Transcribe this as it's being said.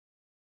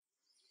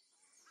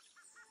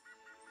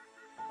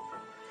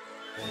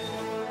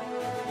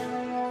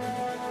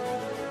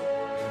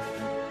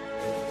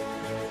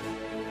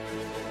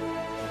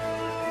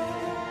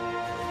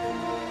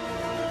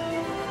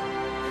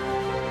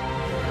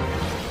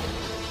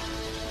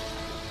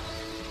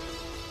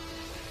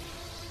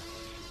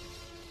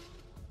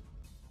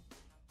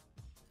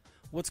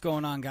What's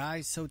going on,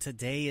 guys? So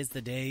today is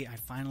the day I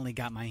finally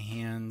got my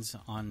hands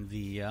on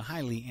the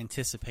highly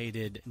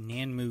anticipated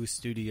Nanmu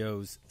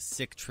Studios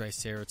sick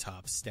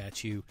Triceratops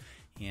statue,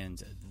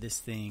 and this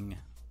thing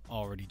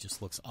already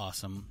just looks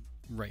awesome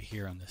right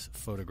here on this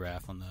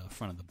photograph on the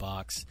front of the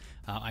box.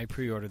 I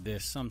pre-ordered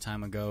this some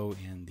time ago,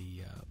 and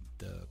the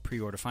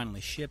pre-order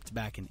finally shipped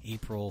back in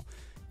April,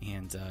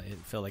 and it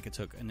felt like it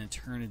took an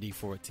eternity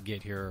for it to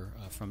get here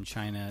from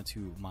China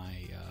to my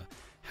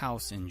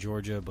house in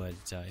Georgia, but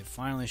it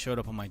finally showed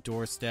up on my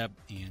doorstep,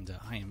 and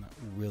I am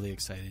really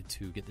excited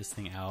to get this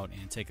thing out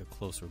and take a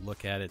closer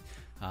look at it.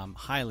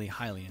 Highly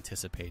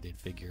anticipated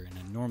figure,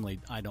 and normally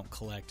I don't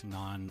collect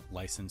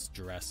non-licensed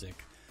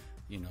Jurassic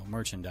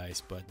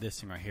merchandise, but this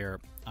thing right here,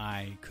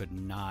 I could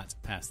not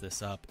pass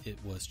this up. It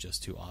was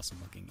just too awesome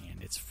looking,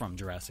 and it's from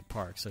Jurassic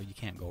Park, so you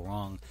can't go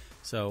wrong.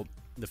 So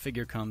the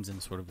figure comes in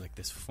sort of like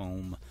this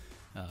foam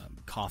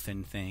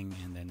coffin thing,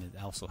 and then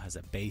it also has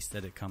a base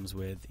that it comes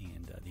with,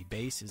 and the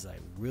base is like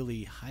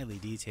really highly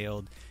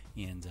detailed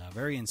and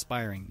very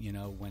inspiring.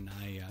 When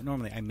I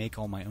normally I make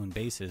all my own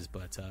bases,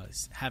 but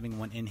having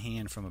one in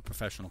hand from a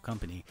professional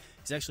company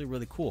is actually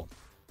really cool.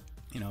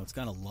 It's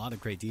got a lot of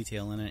great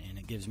detail in it, and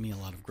it gives me a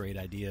lot of great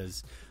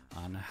ideas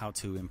on how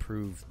to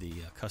improve the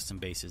custom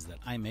bases that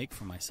I make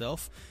for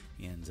myself,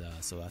 and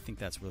so I think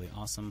that's really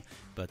awesome.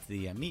 But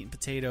the meat and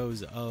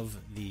potatoes of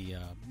the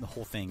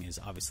whole thing is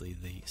obviously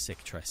the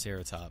sick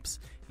Triceratops,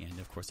 and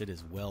of course it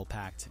is well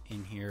packed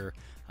in here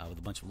with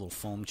a bunch of little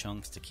foam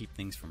chunks to keep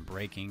things from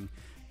breaking.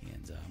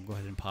 And go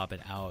ahead and pop it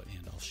out,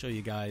 and I'll show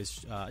you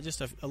guys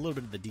just a little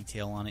bit of the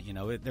detail on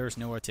it. There's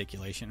no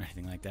articulation or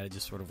anything like that. It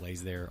just sort of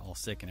lays there all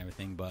sick and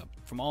everything, but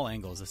from all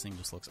angles this thing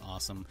just looks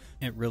awesome.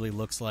 It really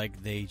looks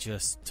like they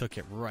just took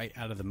it right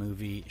out of the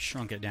movie,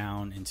 shrunk it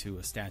down into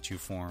a statue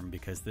form,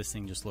 because this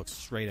thing just looks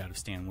straight out of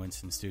Stan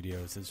Winston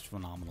Studios. It's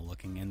phenomenal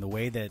looking, and the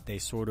way that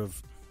they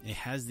it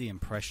has the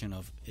impression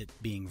of it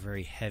being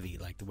very heavy,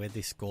 like the way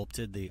they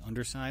sculpted the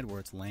underside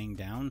where it's laying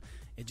down.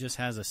 It just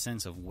has a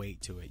sense of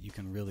weight to it. You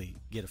can really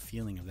get a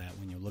feeling of that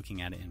when you're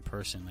looking at it in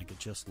person. Like, it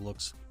just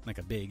looks like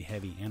a big,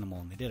 heavy animal,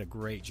 and they did a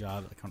great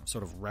job of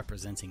sort of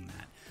representing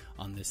that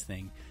on this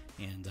thing.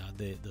 And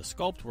the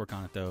sculpt work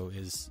on it, though,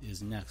 is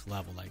next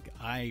level. Like,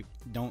 I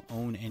don't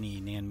own any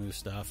Nanmu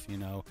stuff,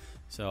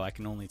 so I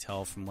can only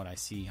tell from what I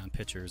see on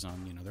pictures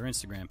on their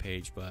Instagram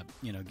page. But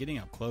getting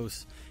up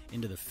close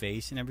into the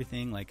face and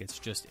everything, like, it's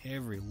just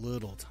every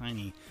little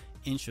tiny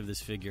inch of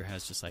this figure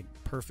has just like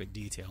perfect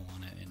detail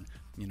on it, and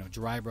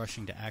dry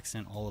brushing to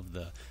accent all of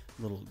the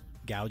little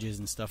gouges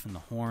and stuff in the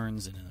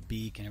horns and in the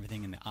beak and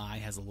everything, and the eye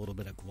has a little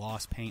bit of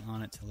gloss paint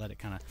on it to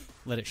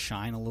let it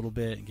shine a little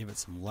bit and give it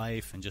some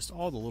life, and just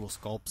all the little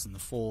sculpts and the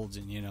folds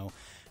and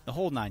the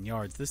whole 9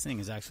 yards. This thing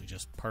is actually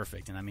just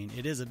perfect, and I mean,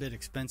 it is a bit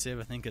expensive.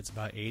 I think it's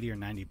about $80 or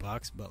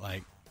 $90, but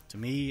like, to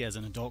me, as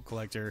an adult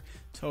collector,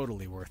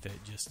 totally worth it.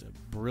 Just a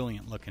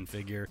brilliant looking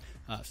figure.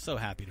 So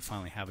happy to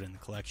finally have it in the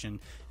collection.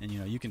 And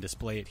you can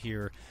display it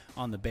here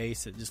on the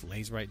base. It just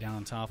lays right down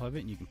on top of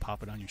it, and you can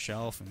pop it on your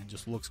shelf, and it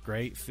just looks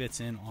great.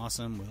 Fits in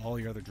awesome with all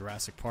your other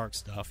Jurassic Park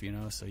stuff,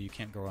 so you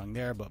can't go wrong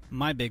there. But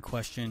my big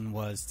question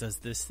was,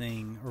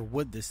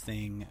 would this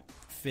thing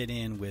fit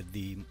in with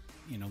the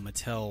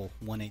Mattel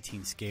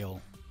 1/18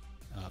 scale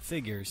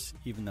figures,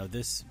 even though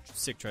this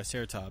sick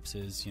Triceratops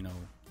is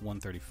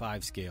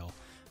 1/35 scale.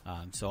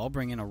 So I'll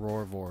bring in a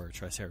Roarvor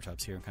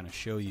Triceratops here and kind of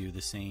show you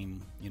the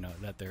same,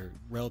 that they're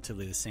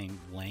relatively the same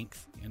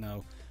length,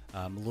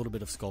 a little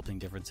bit of sculpting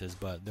differences,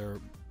 but they're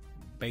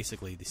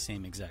basically the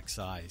same exact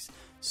size.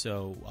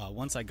 So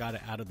once I got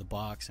it out of the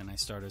box and I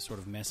started sort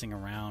of messing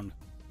around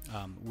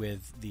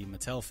with the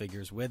Mattel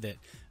figures with it,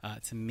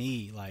 to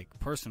me, like,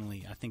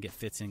 personally, I think it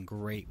fits in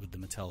great with the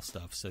Mattel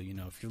stuff. So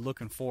if you're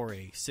looking for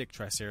a sick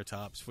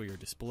Triceratops for your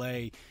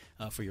display,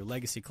 for your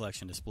legacy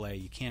collection display,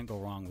 you can't go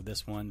wrong with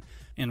this one.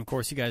 And of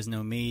course, you guys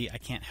know me, I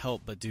can't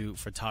help but do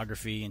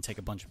photography and take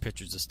a bunch of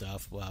pictures of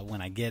stuff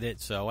when I get it.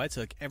 So I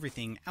took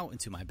everything out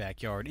into my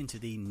backyard, into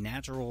the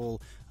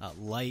natural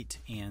light,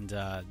 and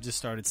just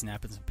started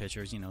snapping some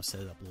pictures,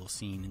 set up a little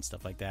scene and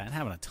stuff like that, and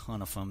having a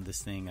ton of fun with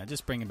this thing.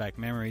 Just bringing back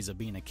memories of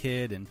being a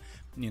kid and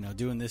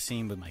doing this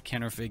scene with my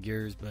Kenner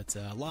figures, but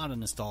a lot of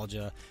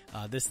nostalgia.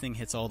 This thing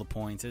hits all the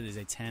points. It is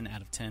a 10 out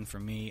of 10 for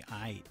me.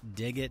 I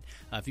dig it.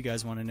 If you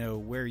guys want to know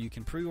where you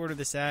can pre-order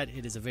this at,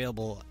 it is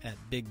available at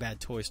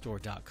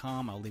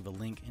bigbadtoystore.com. I'll leave a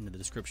link in the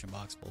description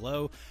box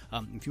below.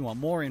 If you want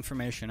more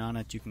information on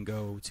it, you can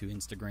go to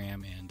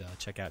Instagram and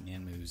check out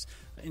Nanmu's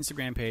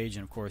Instagram page,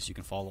 and of course you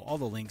can follow all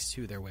the links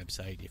to their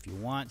website if you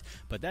want.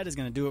 But that is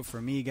going to do it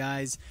for me,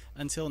 guys.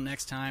 Until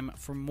next time,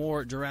 for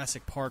more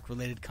Jurassic Park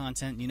related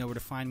content, you know where to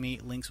find me.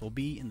 Links will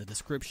be in the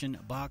description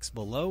box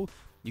below.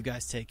 You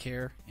guys take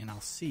care, and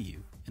I'll see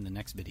you in the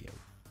next video.